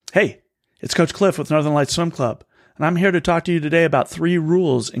Hey, it's Coach Cliff with Northern Lights Swim Club, and I'm here to talk to you today about 3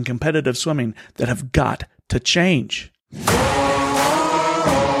 rules in competitive swimming that have got to change.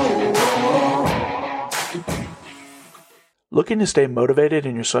 Looking to stay motivated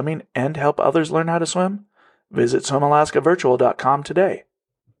in your swimming and help others learn how to swim? Visit swimalaskavirtual.com today.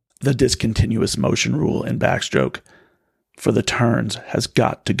 The discontinuous motion rule in backstroke for the turns has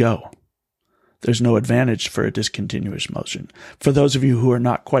got to go. There's no advantage for a discontinuous motion. For those of you who are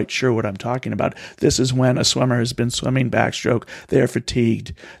not quite sure what I'm talking about, this is when a swimmer has been swimming backstroke, they are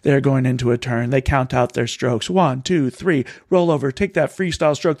fatigued, they're going into a turn, they count out their strokes, 1, 2, 3, roll over, take that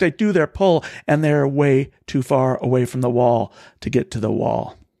freestyle stroke, they do their pull, and they're way too far away from the wall to get to the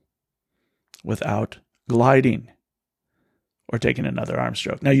wall without gliding or taking another arm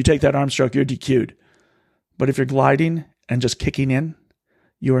stroke. Now, you take that arm stroke, you're DQ'd. But if you're gliding and just kicking in,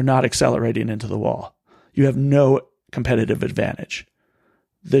 you are not accelerating into the wall. You have no competitive advantage.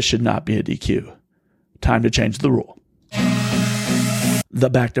 This should not be a DQ. Time to change the rule.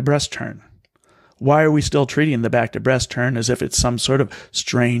 The back to breast turn. Why are we still treating the back to breast turn as if it's some sort of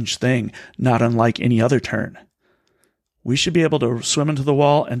strange thing, not unlike any other turn? We should be able to swim into the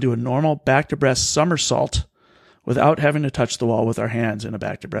wall and do a normal back to breast somersault without having to touch the wall with our hands in a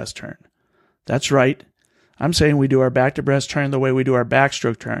back to breast turn. That's right. I'm saying we do our back to breast turn the way we do our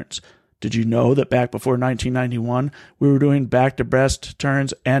backstroke turns. Did you know that back before 1991, we were doing back to breast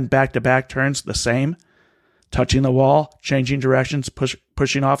turns and back to back turns the same? Touching the wall, changing directions,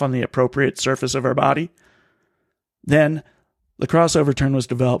 pushing off on the appropriate surface of our body? Then the crossover turn was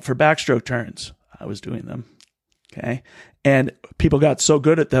developed for backstroke turns. I was doing them. Okay. And people got so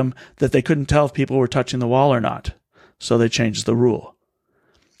good at them that they couldn't tell if people were touching the wall or not. So they changed the rule.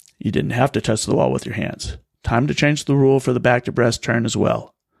 You didn't have to touch the wall with your hands. Time to change the rule for the back to breast turn as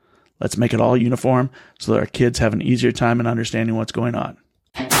well. Let's make it all uniform so that our kids have an easier time in understanding what's going on.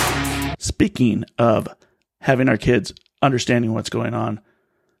 Speaking of having our kids understanding what's going on,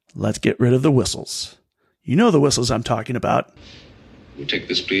 let's get rid of the whistles. You know the whistles I'm talking about. We'll take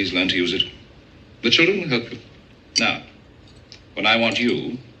this, please. Learn to use it. The children will help you. Now, when I want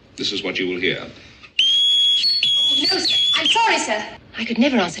you, this is what you will hear. Oh, no, sir. I'm sorry, sir. I could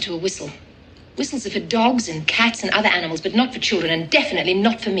never answer to a whistle. Whistles are for dogs and cats and other animals, but not for children, and definitely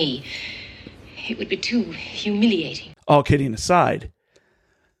not for me. It would be too humiliating. All kidding aside,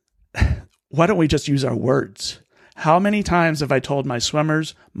 why don't we just use our words? How many times have I told my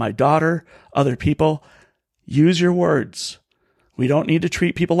swimmers, my daughter, other people, use your words. We don't need to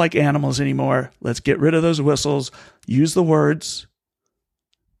treat people like animals anymore. Let's get rid of those whistles. Use the words.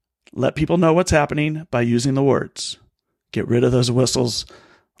 Let people know what's happening by using the words. Get rid of those whistles.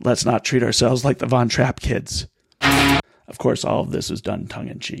 Let's not treat ourselves like the Von Trapp kids. Of course, all of this is done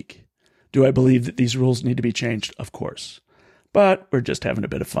tongue-in-cheek. Do I believe that these rules need to be changed? Of course. But we're just having a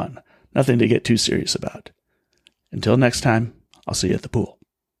bit of fun. Nothing to get too serious about. Until next time, I'll see you at the pool.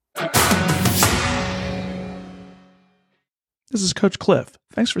 This is Coach Cliff.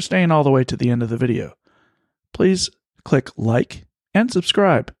 Thanks for staying all the way to the end of the video. Please click like and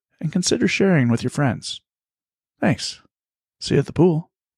subscribe and consider sharing with your friends. Thanks. See you at the pool.